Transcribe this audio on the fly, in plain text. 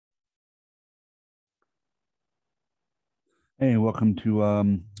Hey, welcome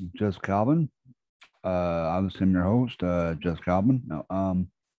to Just Calvin. Obviously, I'm your host, Just Calvin. Now, I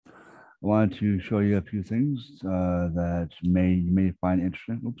wanted to show you a few things that you may find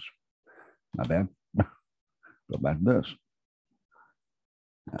interesting. Oops, not bad. Go back to this.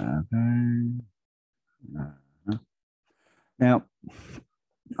 Okay. Uh-huh. Now,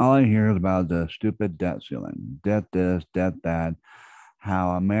 all I hear is about the stupid debt ceiling, debt this, debt that.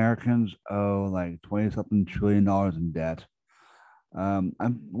 How Americans owe like 20 something trillion dollars in debt. I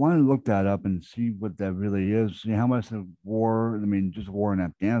want to look that up and see what that really is. See how much the war, I mean, just war in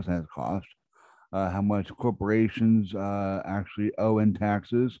Afghanistan has cost. How much corporations actually owe in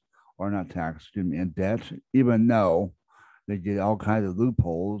taxes, or not tax, excuse me, in debt, even though they get all kinds of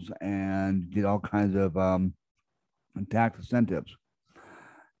loopholes and get all kinds of tax incentives.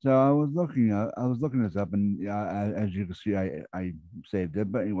 So I was looking this up, and as you can see, I saved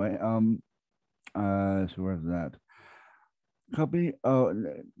it. But anyway, so where's that? Company,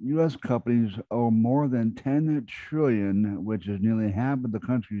 U.S. companies owe more than 10 trillion, which is nearly half of the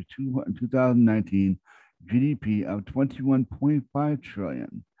country's 2019 GDP of 21.5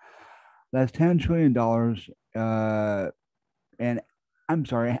 trillion. That's $10 trillion. And I'm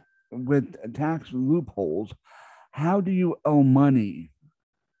sorry, with tax loopholes, how do you owe money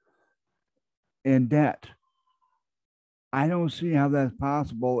in debt? I don't see how that's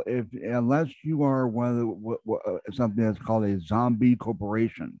possible if unless you are one of something that's called a zombie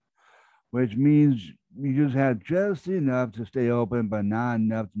corporation, which means you just have just enough to stay open, but not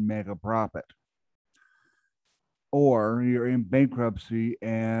enough to make a profit. Or you're in bankruptcy,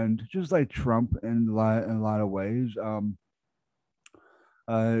 and just like Trump in a lot of ways,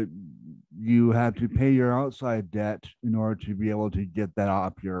 uh, you have to pay your outside debt in order to be able to get that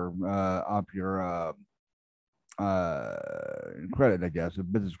credit, I guess, a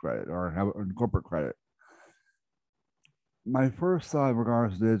business credit or corporate credit. My first thought in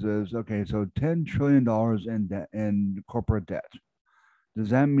regards to this is okay, so $10 trillion in debt in corporate debt. Does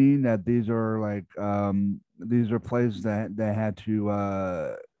that mean that these are places that had to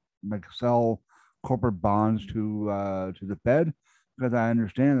like sell corporate bonds to the Fed? Because I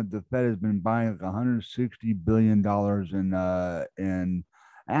understand that the Fed has been buying like $160 billion in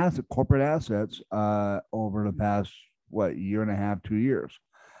corporate assets over the past what year and a half, 2 years,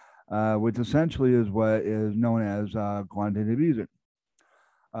 which essentially is what is known as quantitative easing.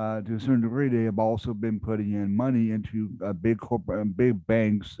 To a certain degree, they have also been putting in money into big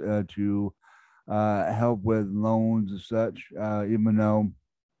banks to help with loans and such. Even though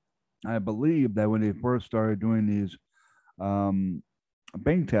I believe that when they first started doing these um,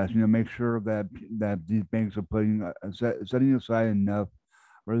 bank tests, make sure that these banks are setting aside enough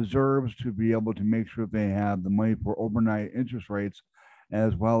reserves to be able to make sure they have the money for overnight interest rates,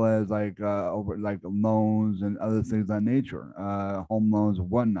 as well as over like loans and other things of that nature, home loans and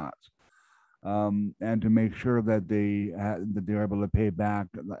whatnot, and to make sure that that they're able to pay back,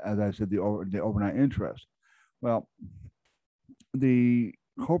 as I said, the overnight interest. Well, the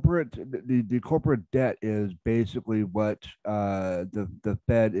the corporate debt is basically what the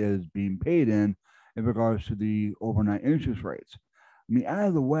Fed is being paid in regards to the overnight interest rates. I mean, out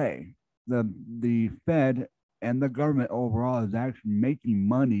of the way, the Fed and the government overall is actually making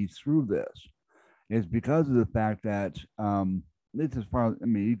money through this. It's because of the fact that this is far. I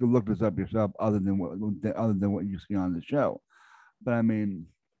mean, you can look this up yourself, other than what you see on the show. But I mean,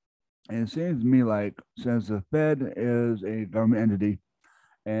 it seems to me like since the Fed is a government entity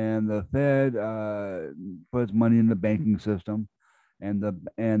and the Fed puts money in the banking system, and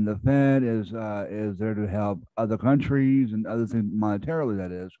the Fed is there to help other countries and other things monetarily.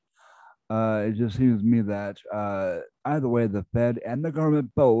 That is, it just seems to me that either way, the Fed and the government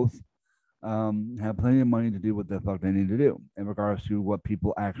both have plenty of money to do what the fuck they need to do in regards to what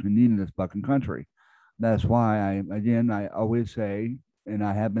people actually need in this fucking country. That's why I always say, and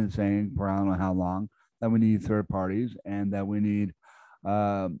I have been saying for I don't know how long, that we need third parties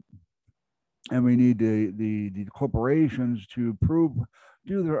um, and we need the corporations to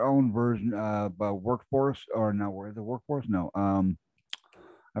do their own version of workforce or no, where the workforce? No,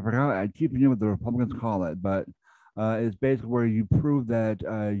 I forgot. I keep forgetting what the Republicans call it, but it's basically where you prove that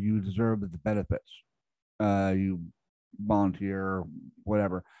you deserve the benefits. You volunteer,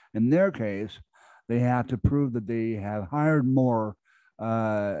 whatever. In their case, they have to prove that they have hired more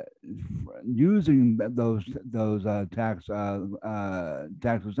using those tax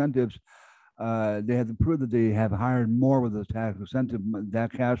incentives. They have to prove that they have hired more with those tax incentive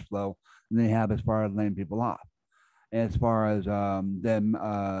that cash flow than they have as far as laying people off, as far as them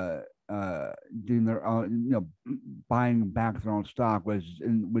doing their own, buying back their own stock, which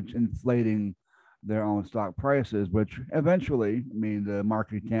inflating their own stock prices, which eventually, I mean, the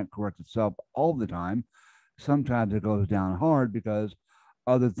market can't correct itself all the time. Sometimes it goes down hard because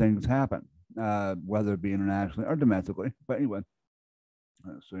other things happen, whether it be internationally or domestically. But anyway,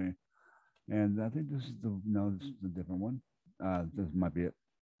 let's see. And I think this is the no, this is a different one. This might be it.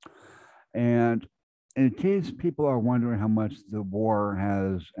 And in case people are wondering how much the war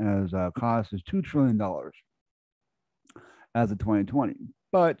has cost, is $2 trillion as of 2020.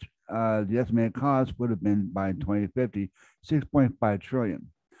 But the estimated cost would have been by 2050 6.5 trillion.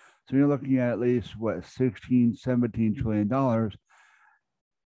 So you're looking at least what 16, $17 trillion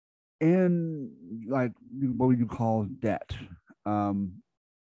in like what would you call debt. Um,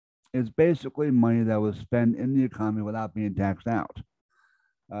 it's basically money that was spent in the economy without being taxed out.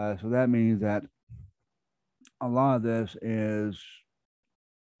 So that means that a lot of this is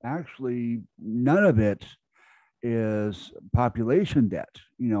actually none of it is population debt.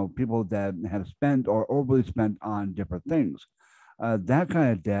 You know, people that have spent or overly spent on different things. That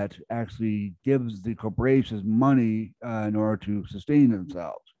kind of debt actually gives the corporations money in order to sustain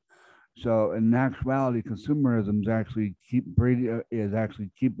themselves. So in actuality, consumerism is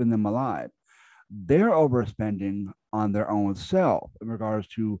actually keeping them alive. They're overspending on their own self in regards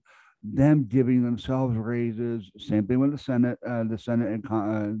to them giving themselves raises. Same thing with the Senate and the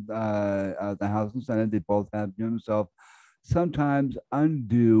House and Senate. They both have given themselves sometimes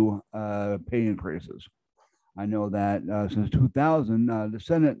undue pay increases. I know that since 2000, the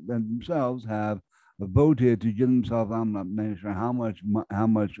Senate themselves have voted to give themselves. I'm not sure how much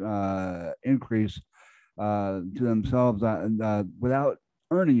increase to themselves without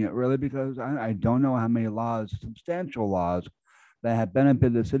earning it, really, because I don't know how many laws, substantial laws, that have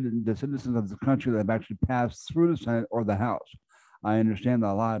benefited the citizens of the country that have actually passed through the Senate or the House. I understand that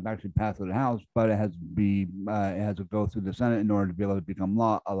a lot have actually passed through the House, but it has to go through the Senate in order to be able to become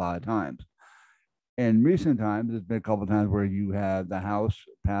law a lot of times. In recent times, there's been a couple of times where you have the House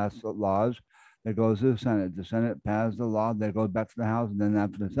pass laws that goes to the Senate. The Senate passes the law that goes back to the House, and then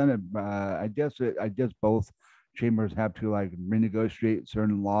after the Senate, I guess both chambers have to like renegotiate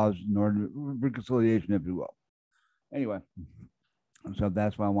certain laws in order to reconciliation, if you will. Anyway, so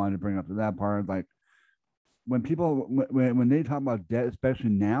that's why I wanted to bring up to that part. Like when people when they talk about debt, especially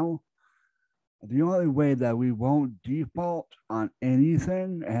now, the only way that we won't default on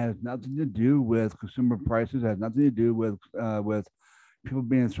anything has nothing to do with consumer prices, has nothing to do with people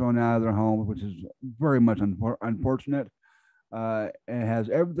being thrown out of their homes, which is very much unfortunate. It has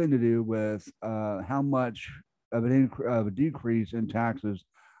everything to do with how much of a decrease in taxes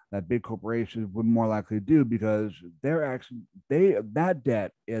that big corporations would more likely do because they're actually they that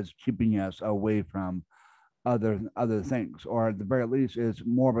debt is keeping us away from other things, or at the very least, is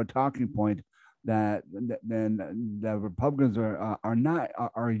more of a talking point that than the Republicans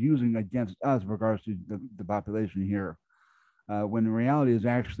are using against us in regards to the population here. When in reality is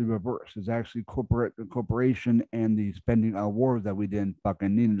actually reversed. It's actually corporation and the spending wars that we didn't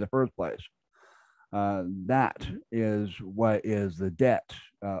fucking need in the first place. That is what is the debt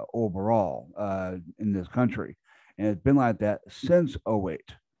overall in this country. And it's been like that since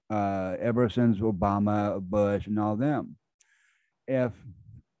 '08, ever since Obama, Bush, and all them. If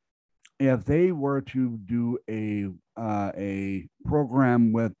if they were to do a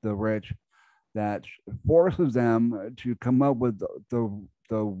program with the rich that forces them to come up with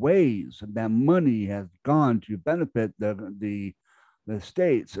the ways that money has gone to benefit the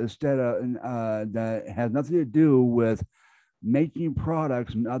states instead of that has nothing to do with making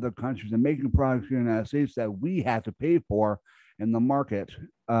products in other countries and making products here in the United States that we have to pay for in the market.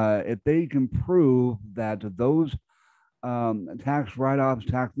 If they can prove that those tax write-offs,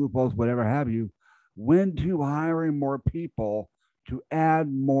 tax loopholes, whatever have you, went to hiring more people to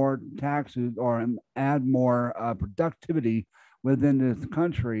add more taxes or add more productivity within this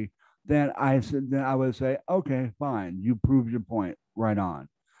country, then I would say, okay, fine, you prove your point, right on.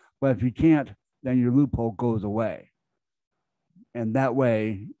 But if you can't, then your loophole goes away, and that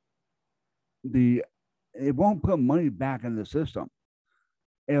way, the it won't put money back in the system.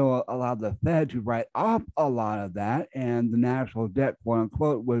 It will allow the Fed to write off a lot of that, and the national debt, quote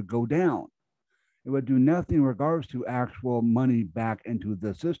unquote, would go down. It would do nothing in regards to actual money back into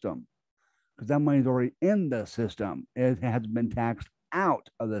the system because that money is already in the system. It has been taxed out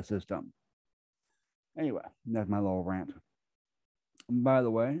of the system. Anyway, that's my little rant. By the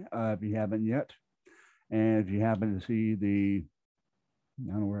way, if you haven't yet, and if you happen to see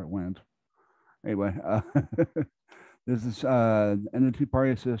I don't know where it went. Anyway, this is in the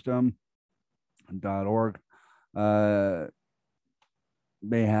two-party system.org.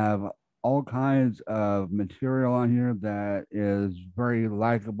 They have all kinds of material on here that is very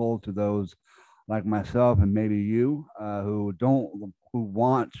likable to those like myself and maybe you, who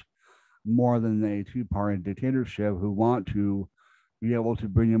want more than a two-party dictatorship, who want to be able to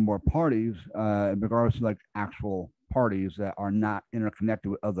bring in more parties, in regards to like actual parties that are not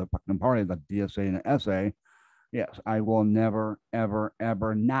interconnected with other fucking parties like DSA and SA. Yes, I will never, ever,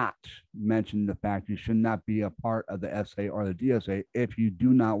 ever not mention the fact you should not be a part of the SA or the DSA if you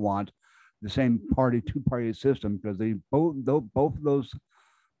do not want the same party two-party system, because both of those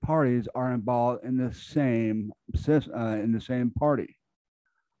parties are involved in the same in the same party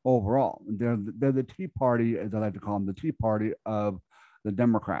overall. They're the Tea Party, as I like to call them, the Tea Party of the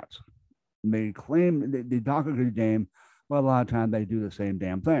Democrats. They claim they talk a good game, but a lot of times they do the same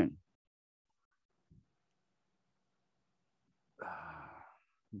damn thing.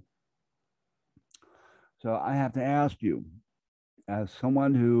 So I have to ask you, as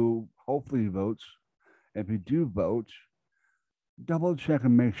someone who hopefully votes, if you do vote, double check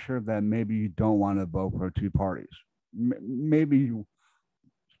and make sure that maybe you don't want to vote for two parties. Maybe you,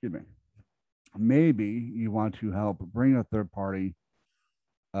 excuse me, maybe you want to help bring a third party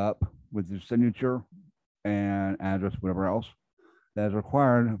up with your signature and address, whatever else that is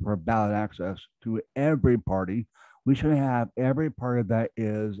required for ballot access to every party. We should have every party that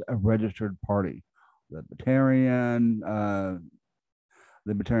is a registered party, libertarian,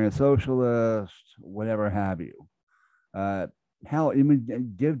 libertarian socialist, whatever have you. Uh, Hell,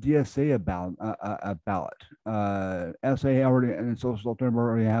 even give DSA a ballot. SA already and Social Alternative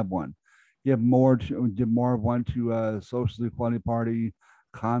already have one. Give more of one to Social Equality Party,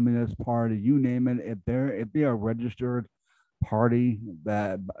 Communist Party, you name it. If they are registered party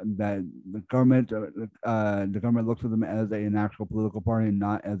that the government looks at them as an actual political party,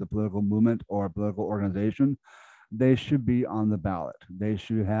 not as a political movement or a political organization, they should be on the ballot. They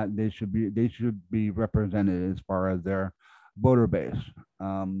should be represented as far as their voter base.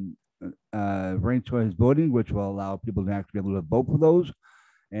 Um, Ranked choice voting, which will allow people to actually be able to vote for those,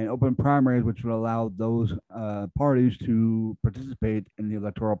 and open primaries, which will allow those parties to participate in the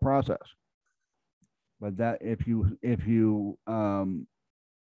electoral process. But that if you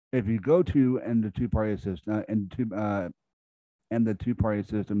go to and the two party system and the two party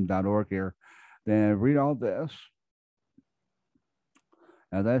system.org here, then read all this.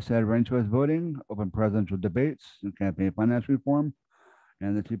 As I said, ranked choice voting, open presidential debates, and campaign finance reform,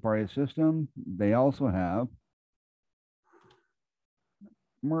 and the two party system. They also have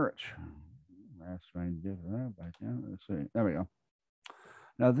merch. Let's see. There we go.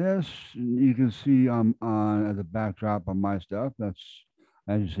 Now this you can see on as a backdrop on my stuff. That's,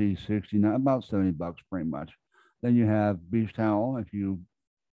 as you see, 69, about $70 pretty much. Then you have beach towel. If you,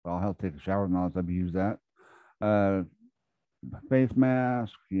 well, I'll take a shower and all that stuff, you use that. Face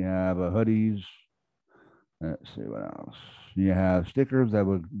mask. You have hoodies. Let's see what else. You have stickers that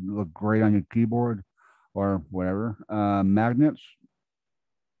would look great on your keyboard or whatever. Magnets,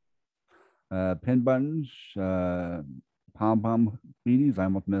 pin buttons, pom pom beanies. I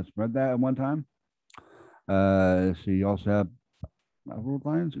almost misread that at one time. So you also have road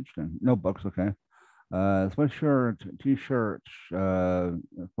lines. Interesting. Notebooks. Okay. Sweatshirt, t-shirts,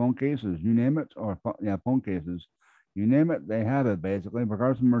 phone cases, you name it, or yeah, phone cases, you name it, they have it basically,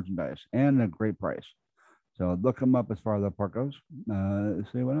 regardless of merchandise, and a great price. So look them up as far as the part goes.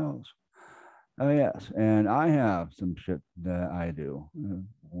 Let's see what else. Oh yes, and I have some shit that I do.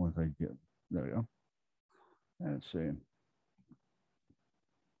 Once I get there, we go. Let's see.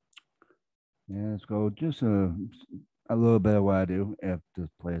 Yeah, let's go. Just a little bit of what I do. If this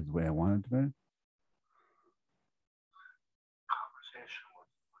plays the way I want it to be.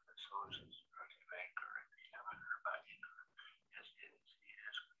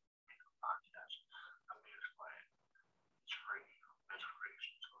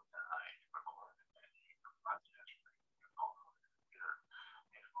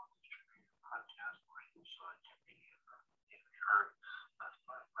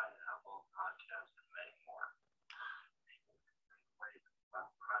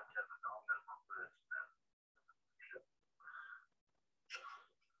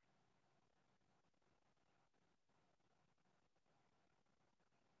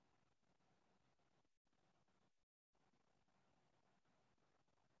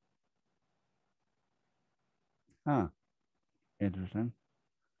 Huh. Interesting.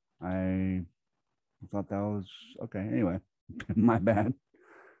 I thought that was okay. Anyway, my bad.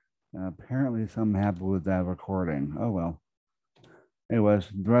 Apparently, something happened with that recording. Oh well. Anyways,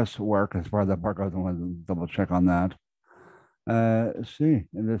 the rest work as far as that part goes. I want to double check on that. Let's see.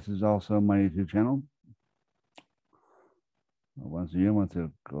 And this is also my YouTube channel. Once again, once it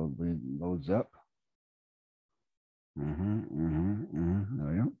loads up. There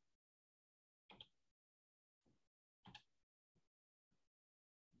we go.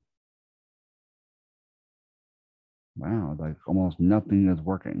 Wow, like almost nothing is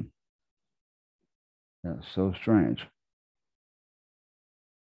working. That's so strange.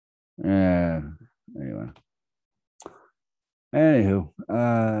 Yeah. Anyway. Anywho,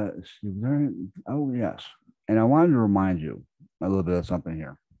 let's see, oh yes. And I wanted to remind you a little bit of something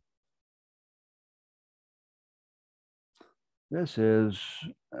here. This is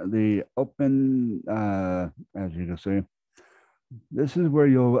the open, as you can see, this is where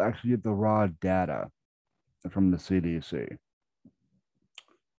you'll actually get the raw data from the CDC.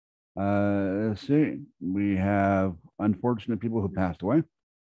 Let's see, we have unfortunate people who passed away.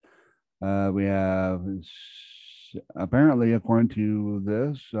 We have apparently, according to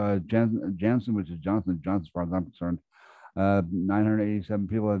this, Janssen, which is Johnson Johnson, as far as I'm concerned, 987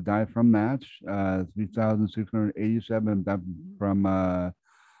 people have died from that. 3,687 died from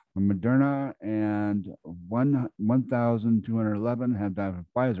Moderna, and 1,211 have died from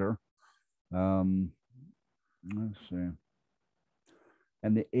Pfizer. Let's see.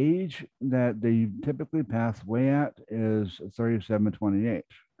 And the age that they typically pass away at is 37 to 28.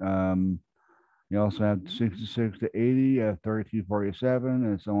 You also have 66 to 80, 32 47,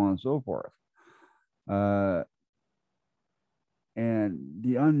 and so on and so forth. And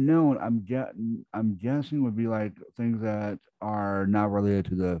the unknown, I'm guessing would be like things that are not related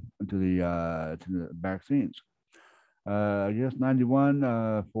to the vaccines. I guess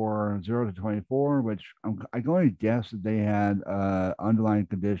 91 for 0 to 24, which I can only guess that they had underlying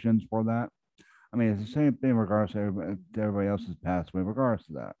conditions for that. I mean, it's the same thing regardless to everybody else's passed away, regardless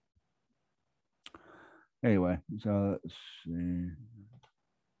of that. Anyway, so let's see.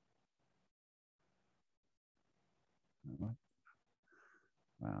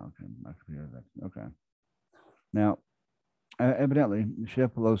 Wow, okay, my computer. Okay. Now, evidently,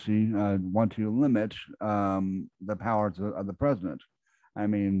 Chef Pelosi want to limit the powers of the president. I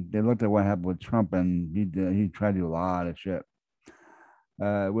mean, they looked at what happened with Trump, and he tried to do a lot of shit,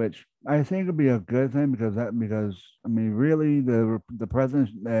 which I think would be a good thing because I mean, really, the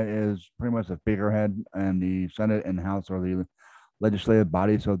president is pretty much the figurehead, and the Senate and House are the legislative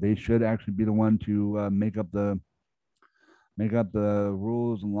body, so they should actually be the one to make up the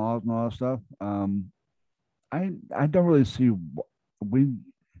rules and laws and all that stuff. I don't really see we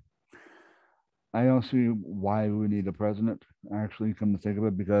I don't see why we need a president. Actually, come to think of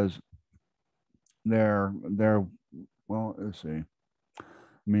it, because they're well. Let's see. I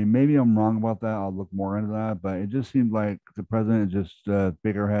mean, maybe I'm wrong about that. I'll look more into that, but it just seems like the president is just the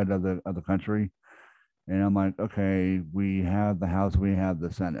figurehead of the country, and I'm like, okay, we have the House, we have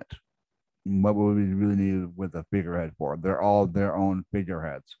the Senate. What would we really need with a figurehead for? They're all their own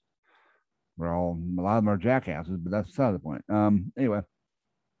figureheads. We're all a lot of them are jackasses, but that's beside the point. Anyway,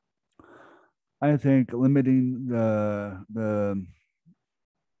 I think limiting the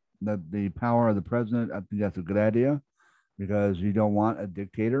power of the president, I think that's a good idea, because you don't want a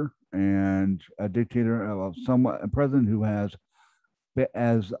dictator, and a dictator, somewhat a president who has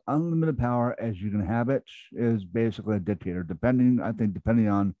as unlimited power as you can have it is basically a dictator. Depending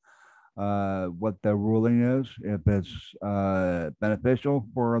on what the ruling is, if it's beneficial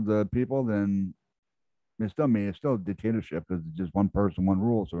for the people, then it's still a dictatorship, because it's just one person, one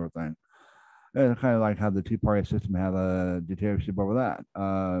rule sort of thing. It's kind of like how the two-party system have a dictatorship over that,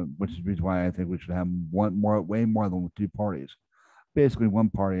 which is the reason why I think we should have way more than two parties. Basically, one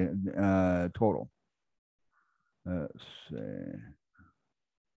party total. Let's see.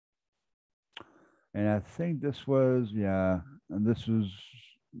 And I think this was, yeah, and this was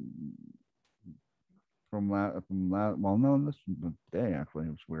well, no, this was the day actually. It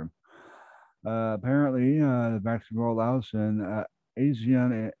was weird. Apparently, the vaccine rollouts in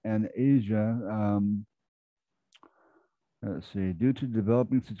Asia. Let's see. Due to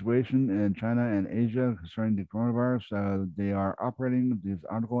developing situation in China and Asia concerning the coronavirus, they are operating this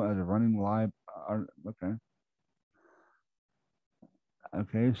article as a running live. Okay.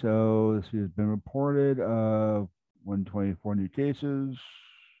 Okay. So this has been reported of 124 new cases.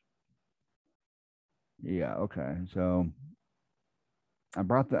 Yeah. Okay. So I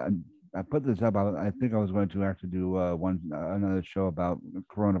brought that. I put this up. I think I was going to actually do another show about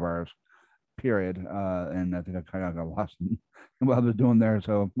coronavirus. Period. And I think I kind of got lost in what I was doing there.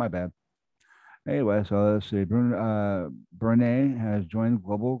 So my bad. Anyway, so let's see. Brunei has joined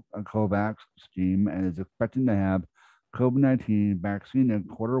global COVAX scheme and is expecting to have COVID-19 vaccine in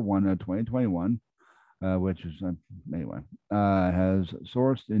Q1 of 2021, which is anyway has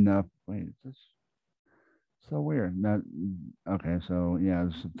sourced enough. Wait, is this so weird? Not okay. So yeah,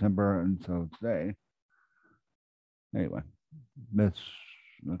 September until today. Anyway, that's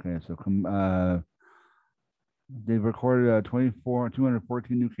okay. So they've recorded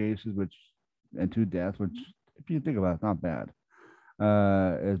 214 new cases, and two deaths, which if you think about it, it's not bad.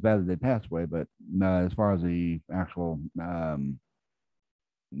 As bad as they passed away, but as far as the actual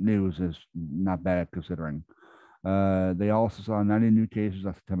news is not bad considering. They also saw 90 new cases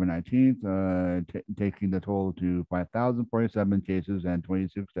on September 19th, taking the total to 5,047 cases and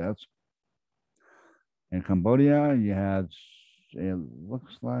 26 deaths. In Cambodia, you had, it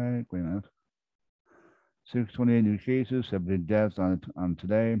looks like, wait a minute, 628 new cases, 70 deaths on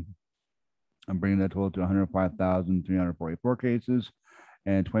today. I'm bringing that total to 105,344 cases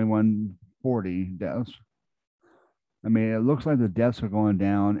and 2140 deaths. I mean, it looks like the deaths are going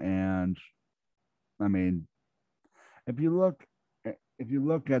down, and I mean, if you look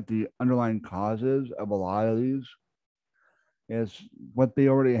at the underlying causes of a lot of these, is what they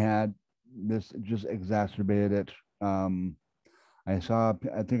already had. This just exacerbated it. I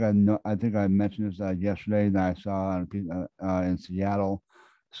think I know, I think I mentioned this yesterday that I saw in Seattle,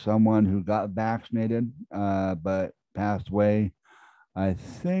 someone who got vaccinated, but passed away. I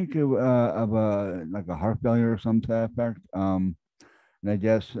think of a like a heart failure or some to that effect. And I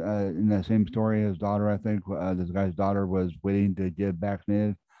guess in that same story, his daughter, I think this guy's daughter was waiting to get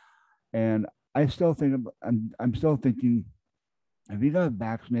vaccinated, and I still think I'm still thinking if you got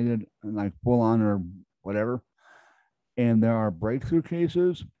vaccinated and like full on or whatever, and there are breakthrough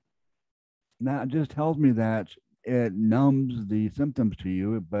cases, that just tells me that it numbs the symptoms to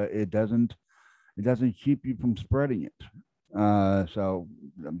you, but it doesn't keep you from spreading it. So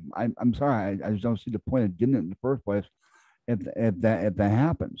I'm sorry, I just don't see the point of getting it in the first place if that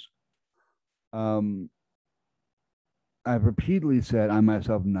happens. Um, I've repeatedly said I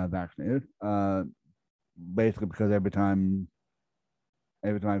myself am not vaccinated. Basically because every time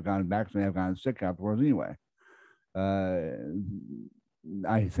I've gotten vaccinated, I've gotten sick afterwards anyway. Uh,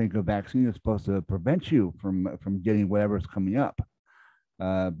 I think a vaccine is supposed to prevent you from getting whatever's coming up.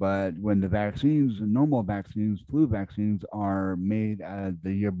 But when the vaccines, normal vaccines, flu vaccines, are made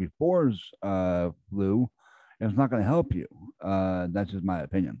the year before's flu, it's not going to help you. That's just my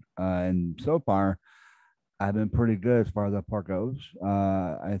opinion. And so far, I've been pretty good as far as that part goes.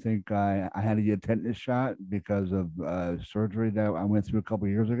 I think I had to get a tetanus shot because of surgery that I went through a couple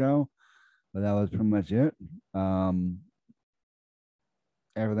of years ago, but that was pretty much it. Um,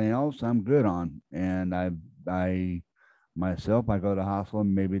 Everything else I'm good on, and I myself I go to hospital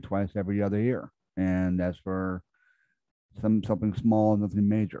maybe twice every other year, and that's for something small, nothing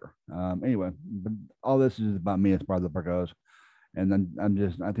major. Anyway, but all this is about me as far as the part goes, and then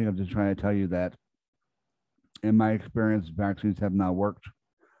I think I'm just trying to tell you that in my experience, vaccines have not worked.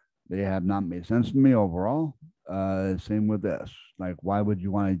 They have not made sense to me overall. Same with this. Like, why would you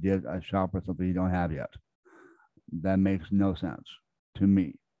want to get a shot for something you don't have yet? That makes no sense to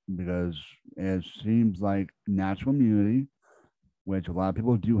me because it seems like natural immunity, which a lot of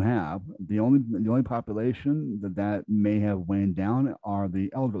people do have. The only population that may have waned down are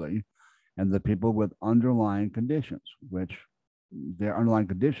the elderly and the people with underlying conditions, which their underlying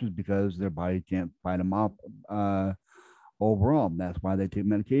conditions because their body can't fight them off overall. That's why they take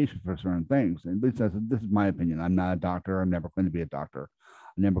medication for certain things. And at least this is my opinion. I'm not a doctor. I'm never going to be a doctor.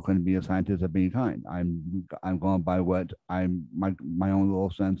 I'm never going to be a scientist of any kind. I'm going by what I'm my own little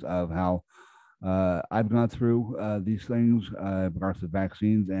sense of how I've gone through these things in regards to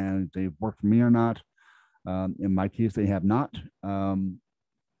vaccines, and if they've worked for me or not. In my case, they have not. And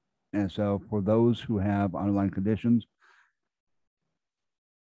so, for those who have underlying conditions,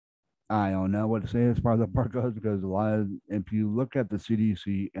 I don't know what to say as far as the part goes because if you look at the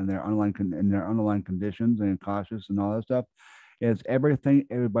CDC and their underlying conditions and cautious and all that stuff, it's everything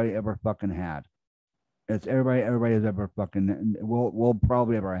everybody ever fucking had. It's everybody has ever fucking will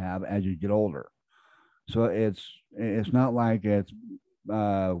probably ever have as you get older. So it's not like it's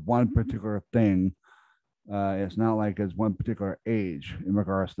one particular thing. It's not like it's one particular age in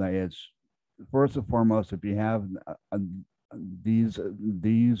regards to that. It's first and foremost if you have these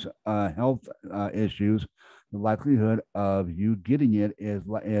health issues, the likelihood of you getting it is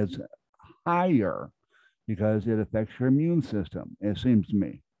higher because it affects your immune system. It seems to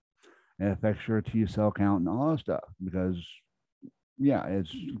me it affects your T cell count and all that stuff because yeah,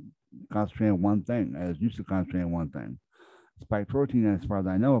 it's concentrating on one thing. It's used to concentrating on one thing. Spike protein, as far as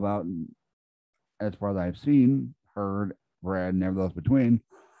I know about, as far as I've seen, heard, read, and everything else between,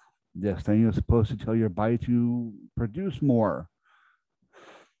 this thing is supposed to tell your body to produce more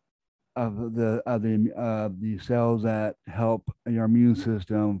of the cells that help your immune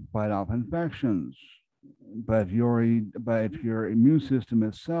system fight off infections. But if your immune system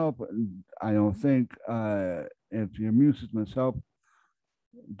itself, I don't think if your immune system itself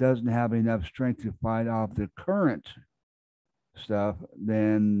doesn't have enough strength to fight off the current stuff,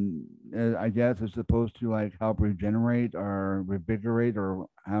 then I guess it's supposed to like help regenerate or revigorate or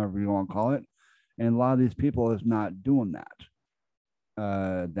however you want to call it. And a lot of these people is not doing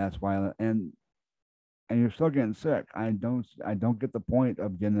that. That's why, and you're still getting sick. I don't get the point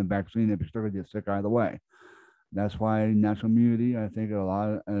of getting a vaccine if you're still gonna get sick either way. That's why natural immunity. I think a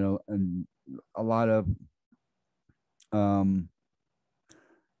lot of um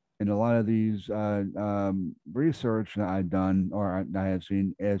in a lot of these research that I've done or I have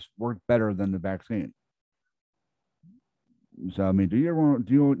seen is worked better than the vaccine. So I mean, do your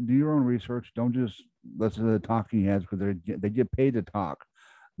own research. Don't just listen to the talking heads because they get paid to talk.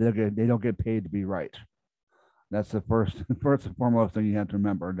 They don't get paid to be right. That's the first and foremost thing you have to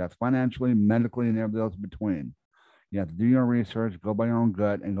remember. That's financially, medically, and everything else in between. You have to do your own research, go by your own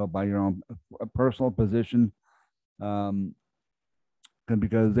gut, and go by your own personal position. Um,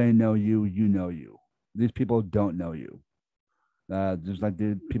 because they know you, you know you. These people don't know you. Just like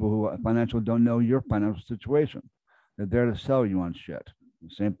the people who are financial don't know your financial situation. They're there to sell you on shit.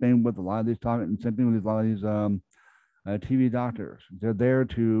 Same thing with a lot of these talking. Same thing with a lot of these TV doctors. They're there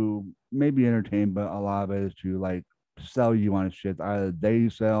to maybe entertain, but a lot of it is to like sell you on shit. Either they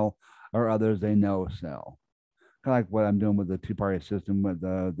sell or others they know sell. Kind of like what I'm doing with the two party system with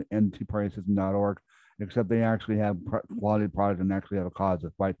the end two party system.org, except they actually have quality product and actually have a cause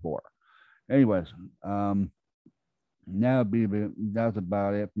to fight for. Anyways, now be that's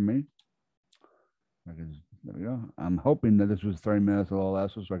about it for me. There we go. I'm hoping that this was 30 minutes or a little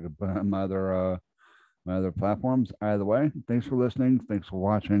less, so I could put on my other platforms. Either way, thanks for listening. Thanks for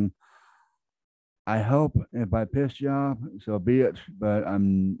watching. I hope if I pissed you off, so be it. But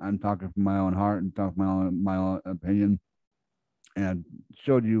I'm talking from my own heart and talking from my own opinion, and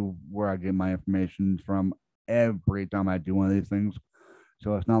showed you where I get my information from every time I do one of these things.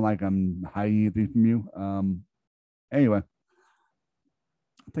 So it's not like I'm hiding anything from you. Anyway,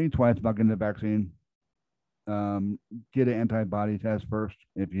 think twice about getting the vaccine. Get an antibody test first.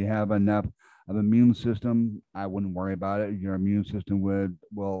 If you have enough of immune system, I wouldn't worry about it. Your immune system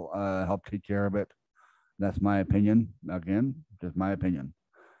will help take care of it. That's my opinion. Again, just my opinion.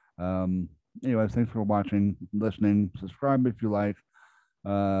 Um, Anyways, thanks for watching, listening. Subscribe if you like.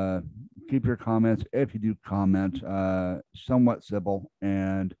 Uh, Keep your comments if you do comment. Somewhat civil,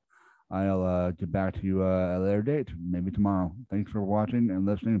 and I'll get back to you at a later date, maybe tomorrow. Thanks for watching and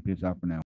listening. Peace out for now.